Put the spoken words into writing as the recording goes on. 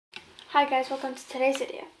Hi guys, welcome to today's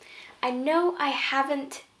video. I know I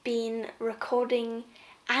haven't been recording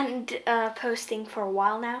and posting for a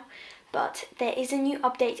while now, but there is a new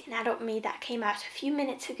update in Adult Me that came out a few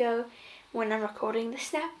minutes ago when I'm recording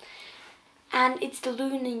this now. And it's the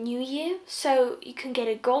Lunar New Year, so you can get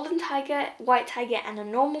a golden tiger, white tiger and a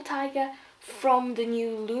normal tiger from the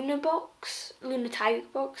new Lunar Tiger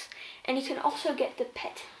box. And you can also get the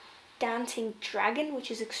pet dancing dragon,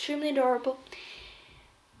 which is extremely adorable.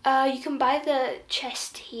 You can buy the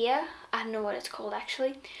chest here. I don't know what it's called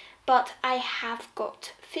actually, but I have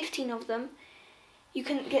got 15 of them. You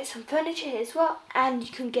can get some furniture here as well, and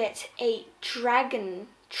you can get a dragon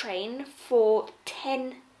train for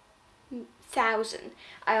 10,000.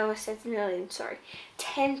 I almost said million, sorry.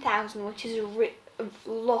 10,000, which is a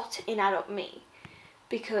lot in Adult Me,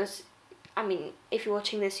 because, I mean, if you're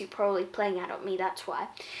watching this, you're probably playing Adult Me, that's why.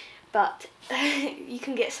 But you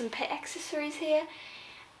can get some pet accessories here.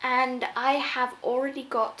 And I have already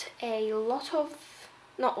got a lot of,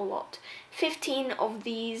 not a lot, 15 of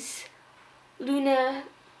these Lunar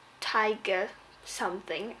Tiger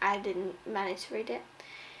something, I didn't manage to read it,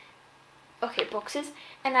 okay, boxes.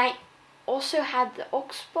 And I also had the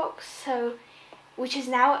Ox box, which is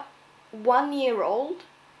now 1 year old,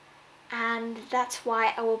 and that's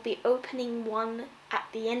why I will be opening one at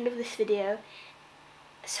the end of this video,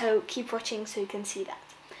 so keep watching so you can see that.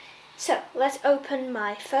 So let's open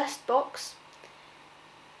my first box,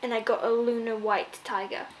 and I got a Lunar white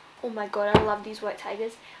tiger. Oh my god, I love these white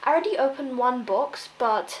tigers. I already opened one box,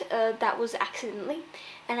 but that was accidentally,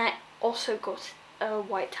 and I also got a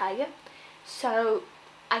white tiger, so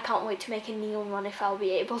I can't wait to make a neon one if I'll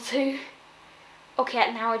be able to.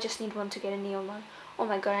 Okay, now I just need one to get a neon one. Oh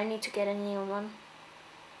my god, I need to get a neon one.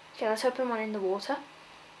 Okay, let's open one in the water.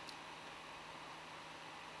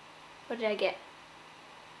 What did I get?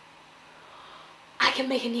 I can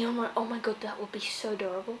make a neon one. Oh my god, that would be so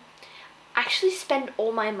adorable. I actually spent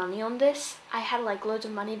all my money on this. I had like loads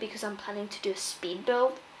of money because I'm planning to do a speed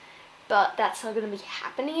build, but that's not going to be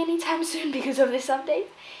happening anytime soon because of this update.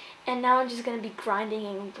 And now I'm just going to be grinding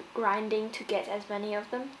and grinding to get as many of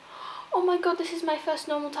them. Oh my god, this is my first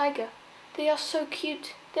normal tiger. They are so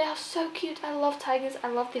cute. They are so cute. I love tigers. I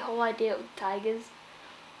love the whole idea of tigers.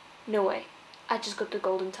 No way. I just got the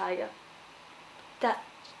golden tiger. That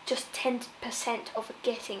just 10% of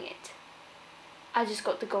getting it. I just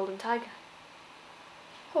got the golden tiger.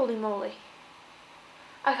 Holy moly.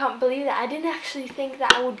 I can't believe that. I didn't actually think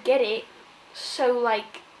that I would get it so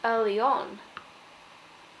like early on.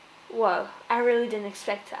 Whoa, I really didn't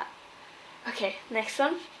expect that. Okay, next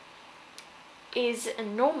one is a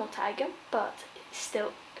normal tiger, but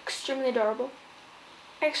still extremely adorable.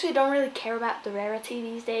 I actually don't really care about the rarity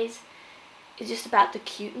these days. It's just about the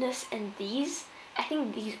cuteness, and these, I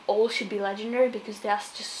think these all should be legendary because they are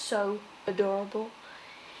just so adorable.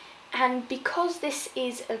 And because this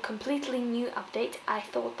is a completely new update, I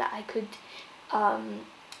thought that I could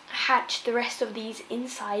hatch the rest of these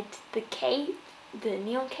inside the cave, the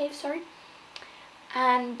neon cave, sorry.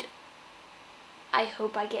 And I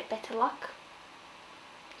hope I get better luck.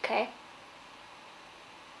 Okay.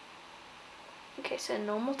 Okay, so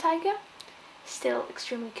normal tiger, still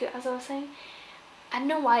extremely cute as I was saying. I don't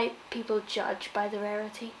know why people judge by the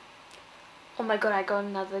rarity. Oh my god, I got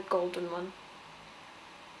another golden one.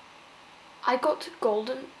 I got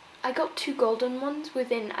two golden ones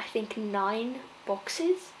within, I think, 9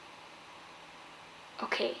 boxes.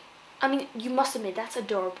 Okay, I mean, you must admit, that's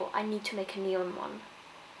adorable. I need to make a neon one.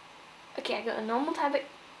 Okay, I got a normal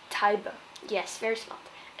tiger. Yes, very smart.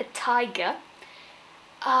 A tiger.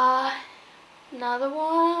 Another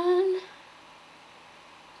one.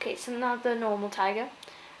 Okay, it's another normal tiger.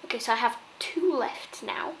 Okay, so I have 2 left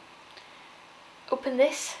now. Open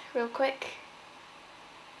this real quick.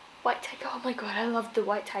 White tiger. Oh my god, I love the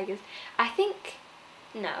white tigers. I think,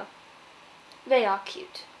 no, they are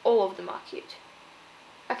cute. All of them are cute.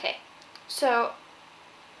 Okay, so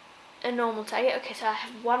a normal tiger. Okay, so I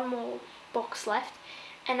have 1 more box left,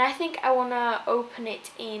 and I think I want to open it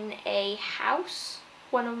in a house,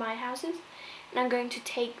 one of my houses, and I'm going to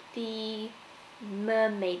take the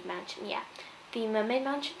mermaid mansion. Yeah, the mermaid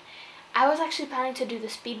mansion. I was actually planning to do the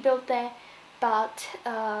speed build there, but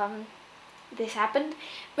this happened.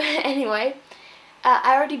 But anyway,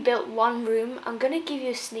 I already built 1 room. I'm gonna give you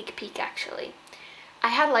a sneak peek actually. I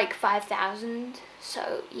had like 5,000,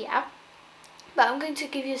 so yeah, but I'm going to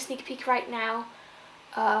give you a sneak peek right now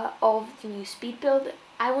of the new speed build.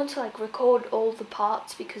 I want to like record all the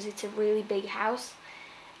parts because it's a really big house.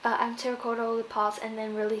 I want to record all the parts and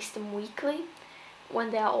then release them weekly when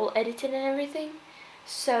they are all edited and everything,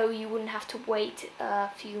 so you wouldn't have to wait a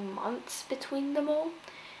few months between them all.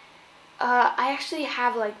 I actually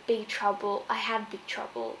have like big trouble. I had big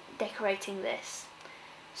trouble decorating this.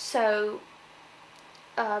 So,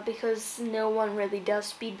 because no one really does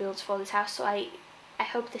speed builds for this house, so I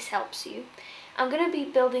hope this helps you. I'm going to be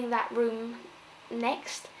building that room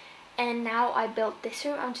next, and now I built this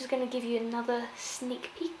room. I'm just going to give you another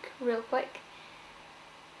sneak peek real quick.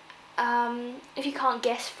 If you can't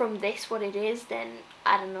guess from this what it is, then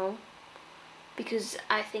I don't know, because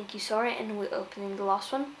I think you saw it and we're opening the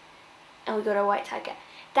last one and we got a white tiger.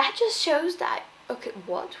 That just shows that, okay,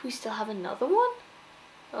 what? We still have another one?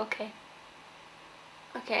 Okay.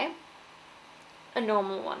 Okay. A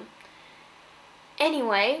normal one.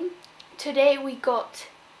 Anyway, today we got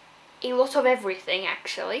a lot of everything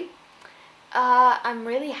actually. I'm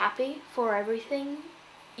really happy for everything,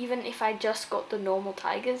 even if I just got the normal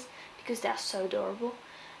tigers, because they're so adorable.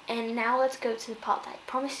 And now let's go to the part that I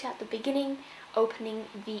promised you at the beginning, opening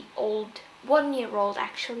the old, 1-year-old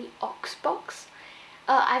actually, ox box.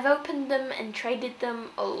 I've opened them and traded them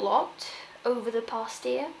a lot over the past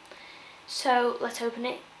year. So let's open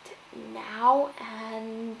it now.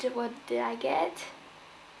 And what did I get?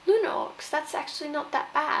 Lunar ox. That's actually not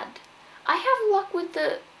that bad. I have luck with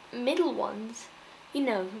the middle ones. You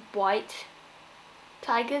know, white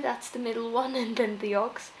tiger, that's the middle one, and then the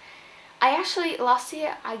ox. I actually, last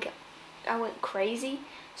year, I went crazy.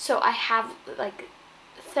 So I have like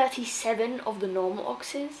 37 of the normal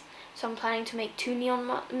oxes. So I'm planning to make 2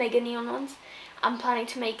 mega neon ones. I'm planning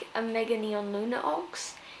to make a mega neon lunar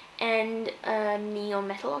ox and a neon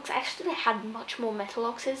metal ox. I actually had much more metal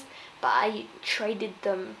oxes, but I traded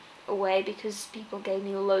them away because people gave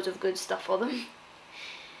me loads of good stuff for them.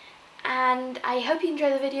 And I hope you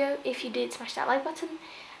enjoyed the video. If you did, smash that like button.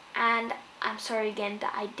 And I'm sorry again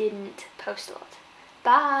that I didn't post a lot.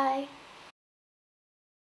 Bye!